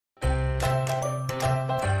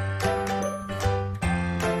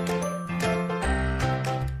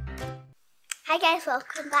guys,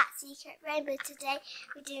 welcome back to Secret Rainbow. Today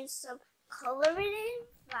we're doing some colouring in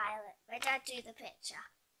violet. My dad drew the picture.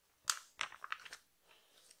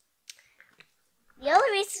 The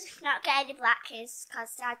only reason we've not got any black is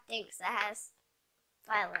because Dad thinks it has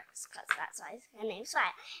violets, because that's why her name's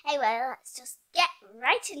Violet. Anyway, let's just get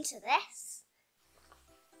right into this.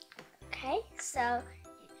 Okay, so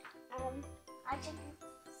as you can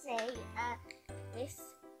see, this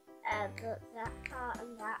that part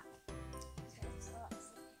and that. So let's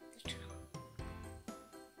see the top.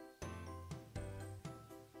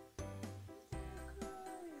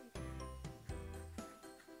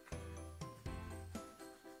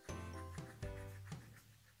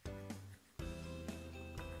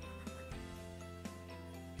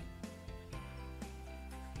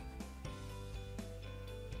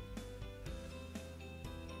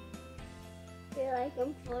 I feel like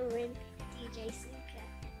I'm following DJ Secret.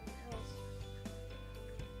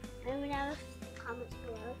 Let me know in the comments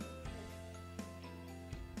below.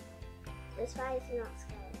 This one is not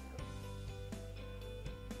Scarlett.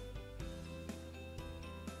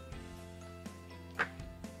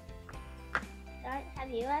 Have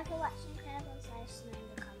you ever watched Incredibles? Let us know in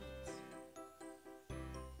the comments.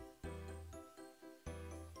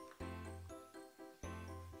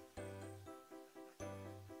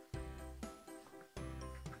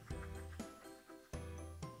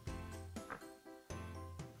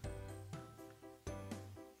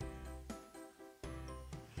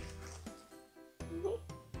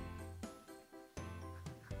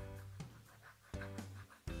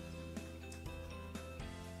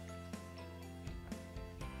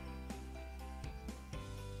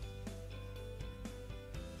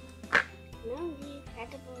 You know the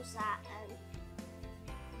Incredibles that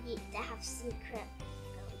they have secret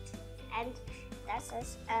abilities, and that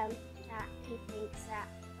says that he thinks that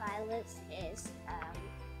Violet is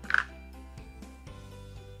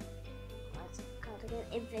what's it called again?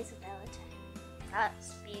 Invisibility.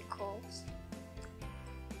 That's vehicles.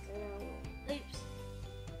 Oops.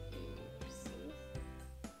 Oopsies.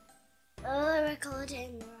 Oh, I recorded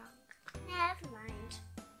it wrong. Never mind.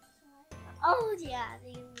 Oh yeah,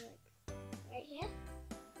 they look right here.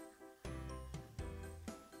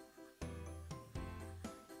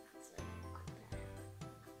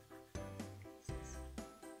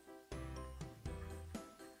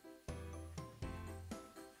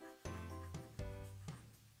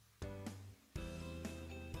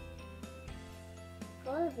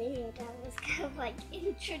 For the video, that was kind of like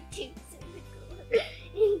introducing the color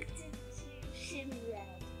institution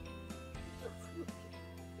red.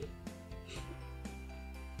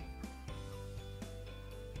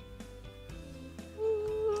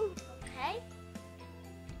 Okay.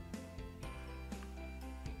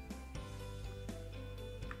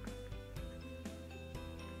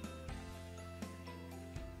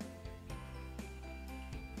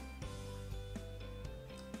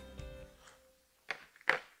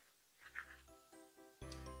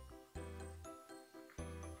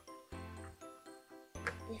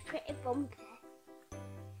 It's pretty bumpy.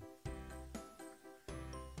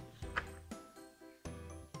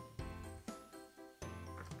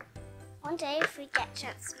 One day, if we get a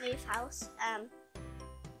chance to move house,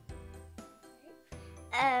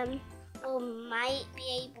 we might be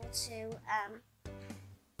able to,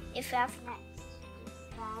 if we have next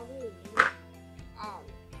spare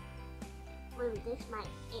room, it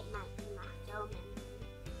might be my filming room.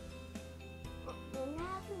 But we never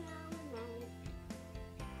know.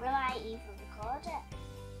 Will I even record it?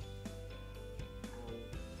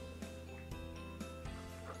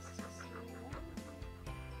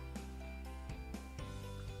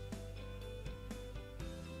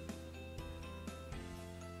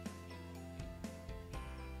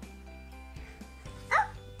 Oh!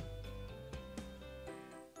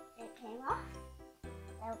 It came off.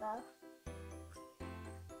 There we go.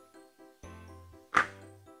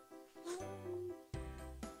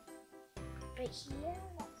 But here,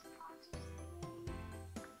 that's part of the screen.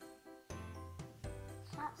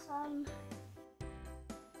 That's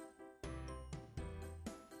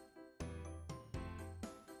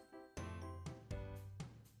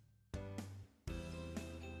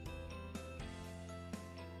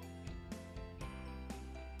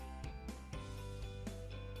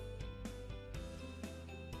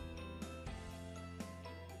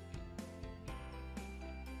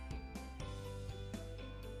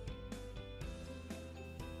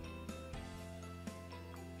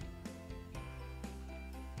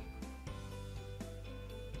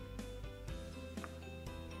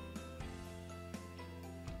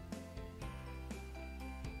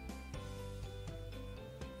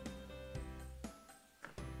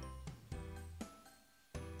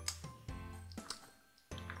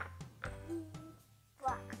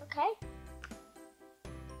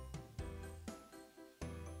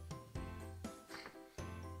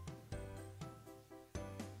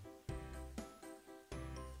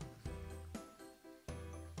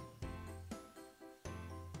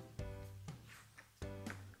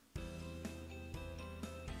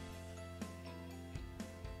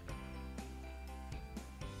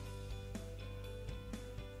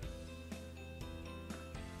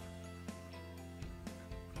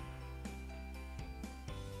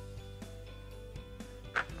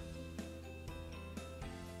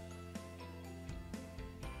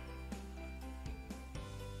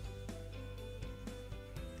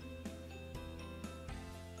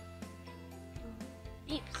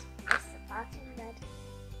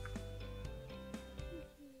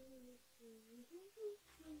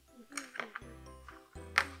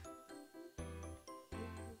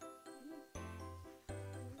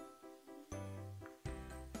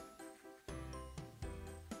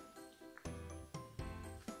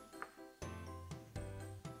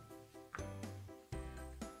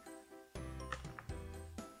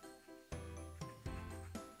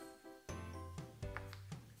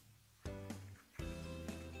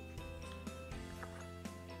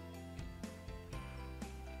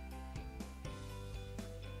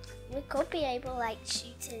we could be able like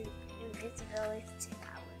shooting invisibility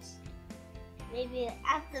powers. Maybe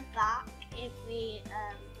at the back if we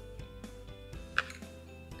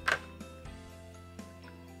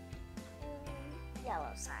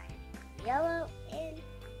yellow side. Yellow in.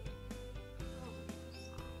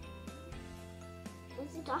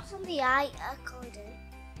 Is the dot on the eye coloured in?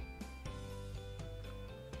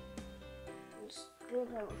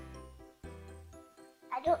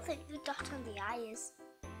 I don't think the dot on the eye is.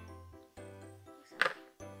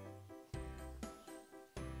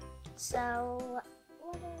 So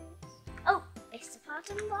what is? Oh, it's the part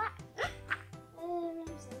in black.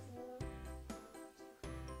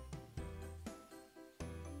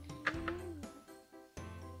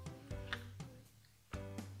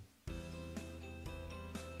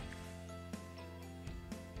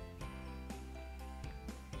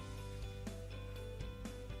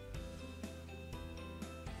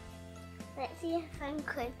 Let's see if I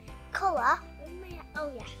can colour.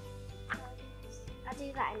 Oh yeah, I'll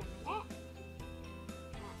do that in a minute.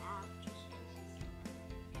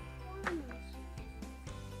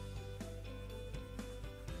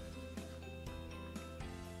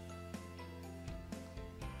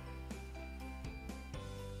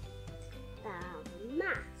 The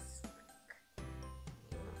mask.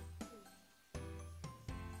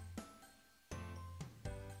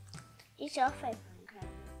 It's your favourite.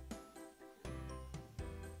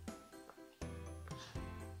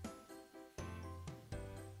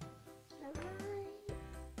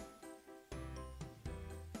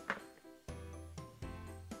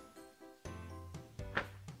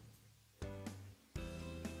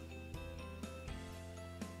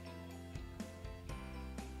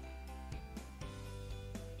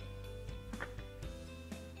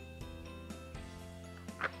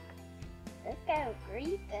 Look how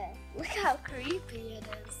creepy. Look how creepy it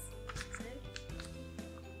is.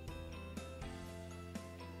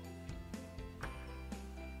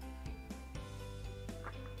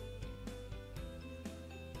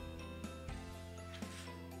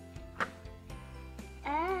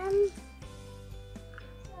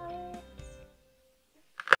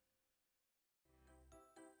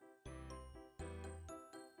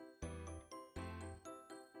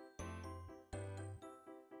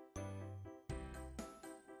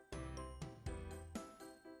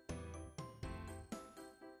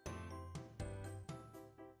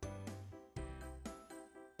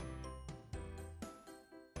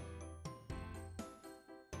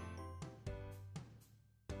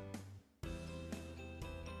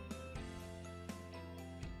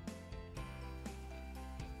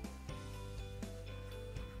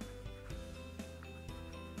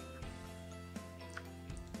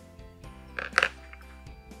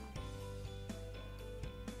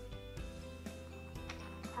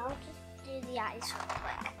 I'll just do the eyes real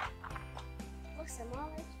quick. Look, some more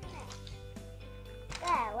like that.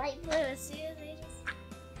 There, light blue. See if they just.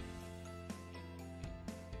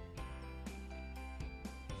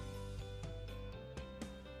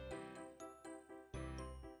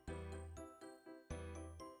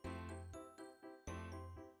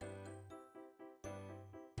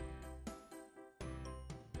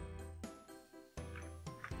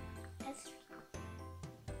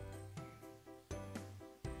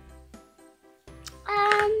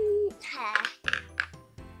 Hair.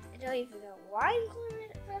 I don't even know why I'm calling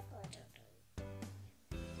it purple. I don't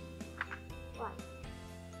know. Why?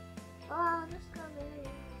 Oh, this color.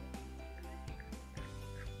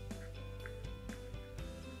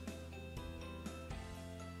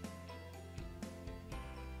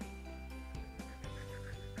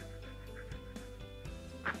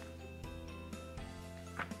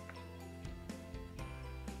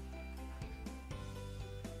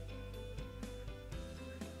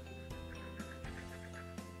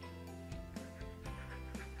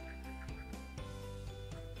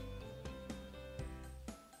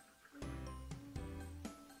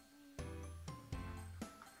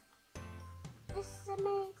 This is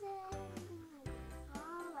amazing.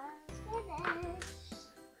 Almost finished.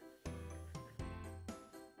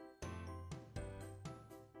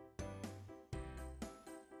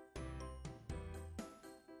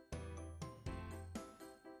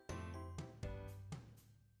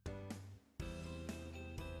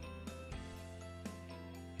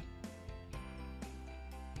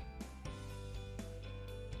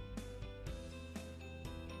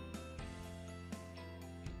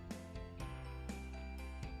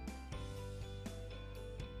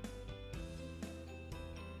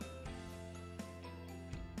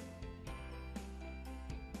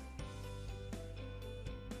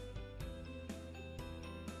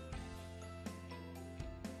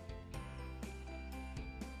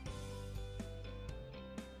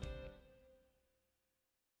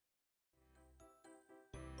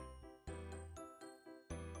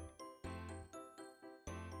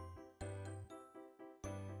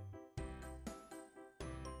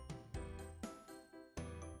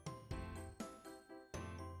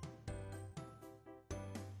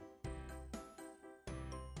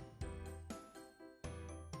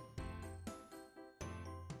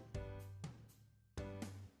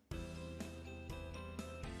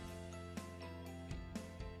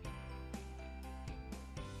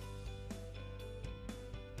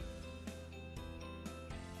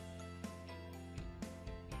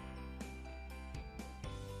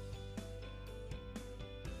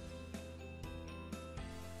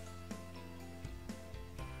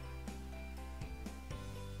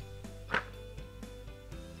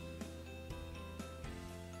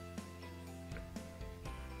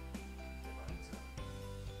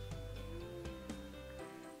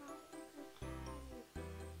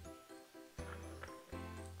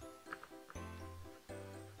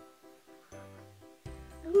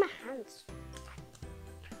 Look at my hands.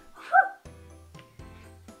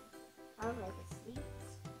 I was like a sweet.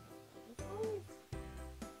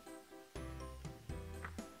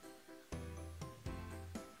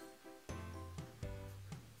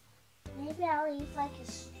 Maybe I'll use like a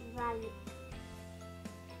stripe.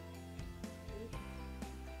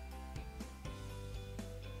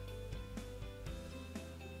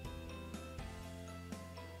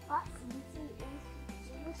 What's easy is to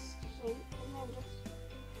do a shape and then just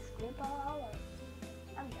scribble all over.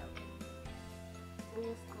 I'm joking. I'm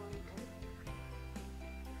just going to.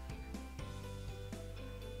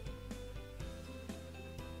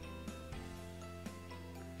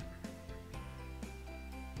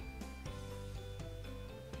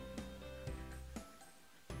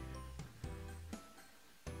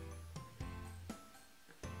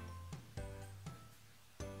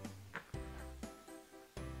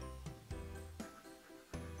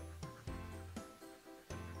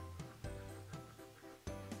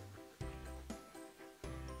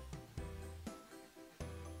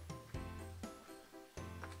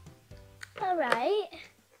 Alright,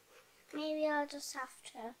 maybe I'll just have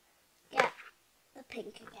to get the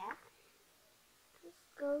pink again. Just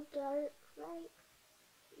go dark right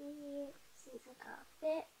here since I got a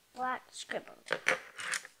bit black scribbled.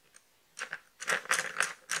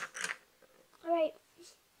 Alright,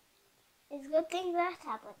 it's a good thing that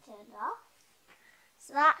tablet turned off.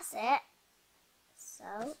 So that's it.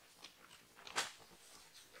 So,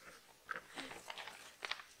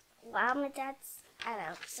 while my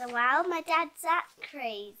dad's that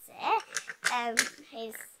crazy,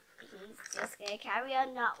 he's just gonna carry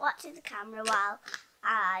on not watching the camera while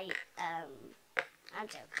I'm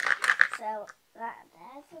joking. So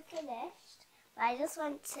there's the finished. But I just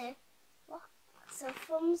want to so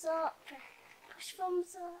thumbs up, push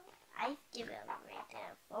thumbs up. I give it a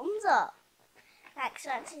thumbs up. Thanks for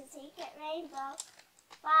watching Secret Rainbow.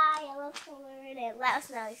 Bye. I love colouring it. Let us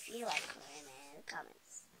know if you like colouring it in the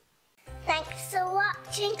comments. Thanks for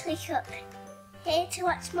watching. Click up here to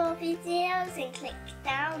watch more videos and click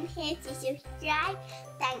down here to subscribe.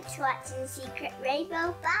 Thanks for watching Secret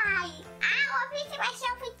Rainbow. Bye. Ow, I'm hitting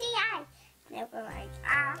myself with the eye. Never mind.